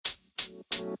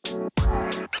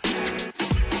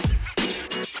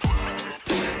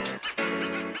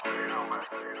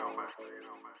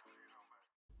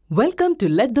Welcome to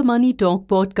Let the Money Talk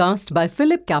podcast by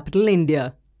Phillip Capital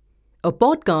India, a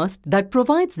podcast that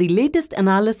provides the latest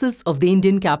analysis of the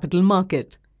Indian capital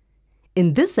market.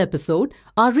 In this episode,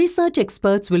 our research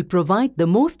experts will provide the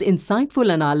most insightful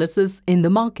analysis in the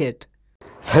market.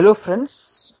 Hello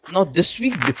friends, now this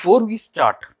week before we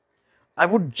start, I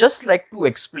would just like to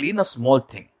explain a small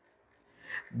thing.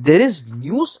 There is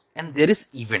news and there is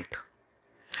event.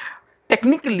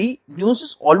 Technically, news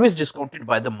is always discounted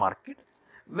by the market,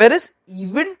 whereas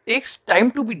event takes time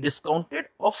to be discounted,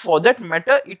 or for that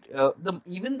matter,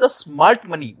 even the smart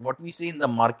money, what we say in the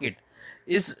market,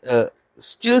 is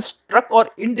still struck or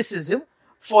indecisive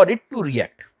for it to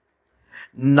react.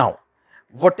 Now,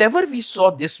 whatever we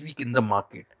saw this week in the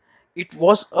market, it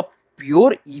was a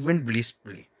pure event-based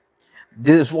play.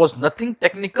 There was nothing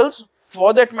technical.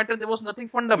 For that matter, there was nothing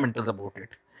fundamental about it.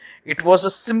 It was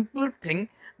a simple thing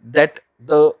that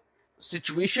the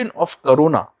situation of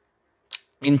Corona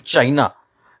in China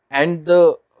and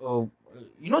the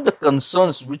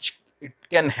concerns which it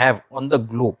can have on the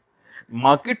globe,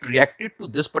 market reacted to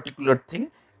this particular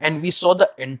thing, and we saw the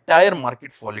entire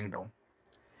market falling down.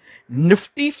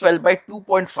 Nifty fell by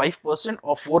 2.5%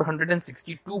 or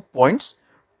 462 points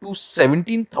to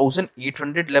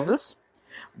 17,800 levels.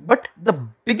 But the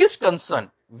biggest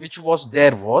concern which was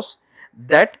there was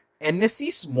that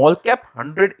NSE Small Cap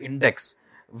 100 Index,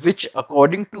 which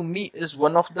according to me is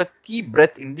one of the key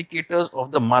breadth indicators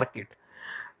of the market,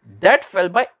 that fell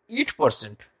by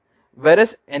 8%,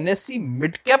 whereas NSE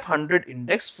Mid Cap 100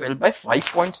 Index fell by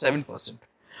 5.7%.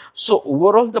 So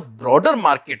overall, the broader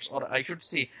markets, or I should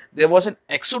say, there was an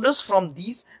exodus from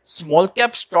these small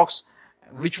cap stocks,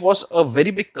 which was a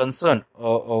very big concern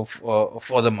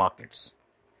for the markets.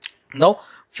 Now,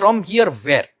 from here,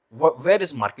 where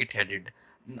is market headed?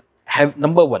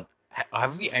 Number one,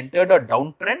 have we entered a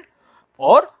downtrend,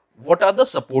 or what are the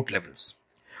support levels?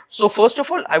 So first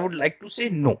of all, I would like to say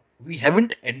no, we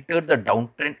haven't entered the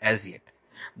downtrend as yet.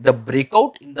 The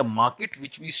breakout in the market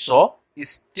which we saw is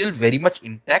still very much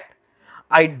intact.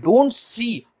 I don't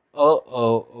see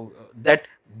that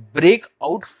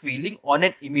breakout feeling on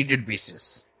an immediate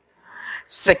basis.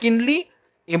 Secondly,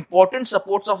 important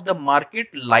supports of the market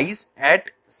lies at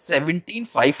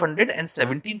 17,500 and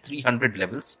 17,300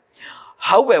 levels.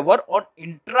 However, on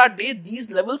intraday,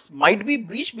 these levels might be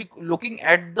breached looking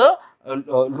at the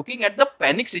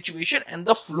panic situation and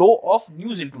the flow of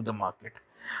news into the market.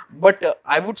 But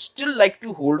I would still like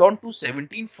to hold on to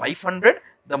 17,500,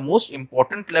 the most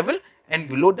important level, and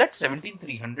below that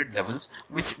 17,300 levels,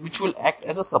 which will act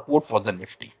as a support for the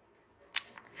Nifty.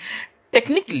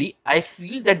 Technically, I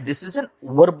feel that this is an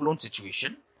overblown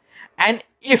situation, and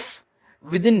if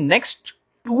within next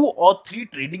 2 or 3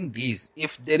 trading days,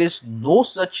 if there is no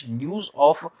such news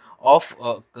of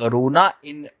Corona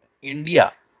in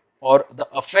India, or the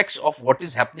effects of what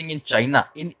is happening in China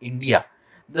in India,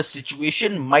 the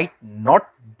situation might not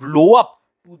blow up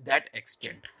to that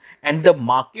extent, and the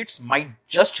markets might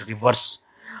just reverse.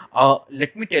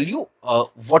 Let me tell you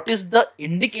what is the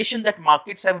indication that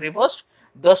markets have reversed.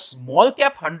 The small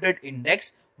cap 100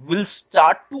 index will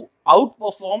start to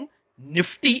outperform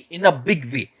Nifty in a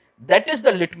big way. That is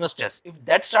the litmus test. If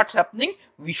that starts happening,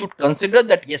 we should consider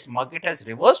that yes, market has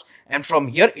reversed, and from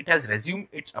here it has resumed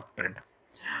its uptrend.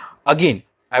 Again,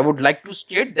 I would like to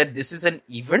state that this is an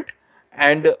event,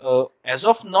 and as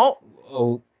of now,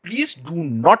 please do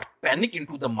not panic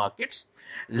into the markets.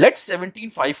 Let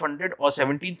 17,500 or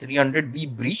 17,300 be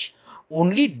breached.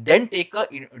 Only then take a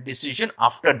decision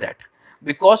after that,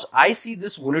 because I see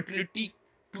this volatility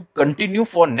to continue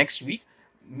for next week,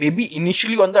 maybe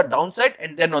initially on the downside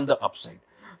and then on the upside.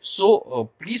 So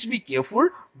please be careful.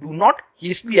 Do not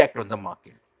hastily act on the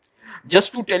market.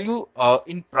 Just to tell you,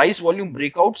 in price volume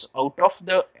breakouts, out of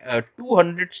the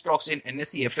 200 stocks in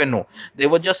NSE FNO, there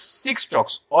were just 6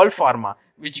 stocks, all pharma,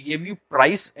 which gave you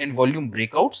price and volume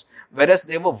breakouts, whereas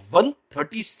there were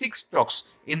 136 stocks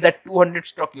in that 200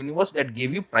 stock universe that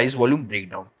gave you price volume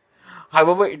breakdown.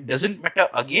 However, it doesn't matter.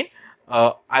 Again,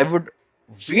 I would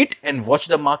wait and watch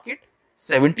the market.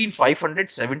 17,500,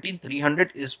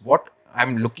 17,300 is what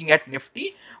I'm looking at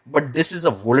Nifty, but this is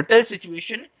a volatile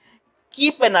situation.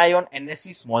 Keep an eye on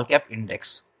NSE Small Cap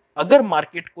Index. अगर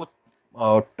market को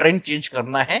trend change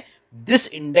करना है, this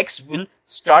index will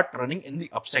start running in the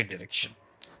upside direction.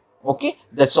 Okay,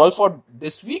 that's all for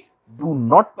this week. Do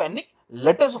not panic.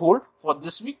 Let us hold for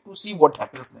this week to see what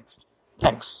happens next.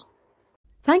 Thanks.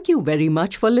 Thank you very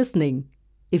much for listening.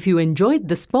 If you enjoyed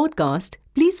this podcast,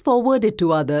 please forward it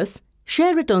to others,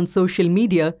 share it on social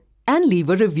media, and leave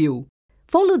a review.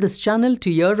 Follow this channel to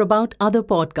hear about other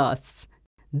podcasts.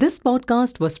 This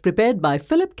podcast was prepared by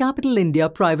Phillip Capital India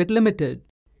Private Limited.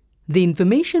 The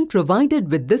information provided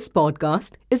with this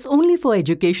podcast is only for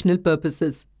educational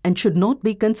purposes and should not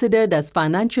be considered as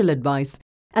financial advice,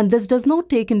 and this does not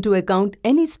take into account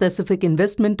any specific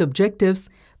investment objectives,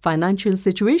 financial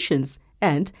situations,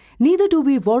 and neither do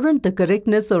we warrant the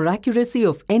correctness or accuracy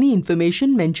of any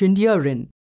information mentioned herein.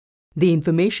 The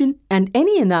information and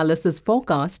any analysis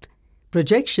forecast,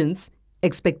 projections,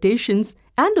 expectations,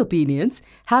 and opinions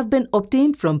have been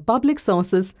obtained from public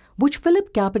sources which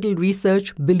Phillip Capital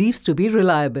Research believes to be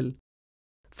reliable.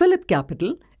 Phillip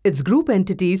Capital, its group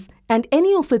entities, and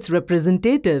any of its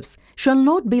representatives shall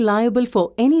not be liable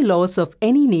for any loss of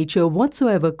any nature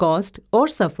whatsoever caused or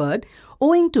suffered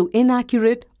owing to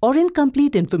inaccurate or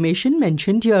incomplete information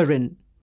mentioned herein.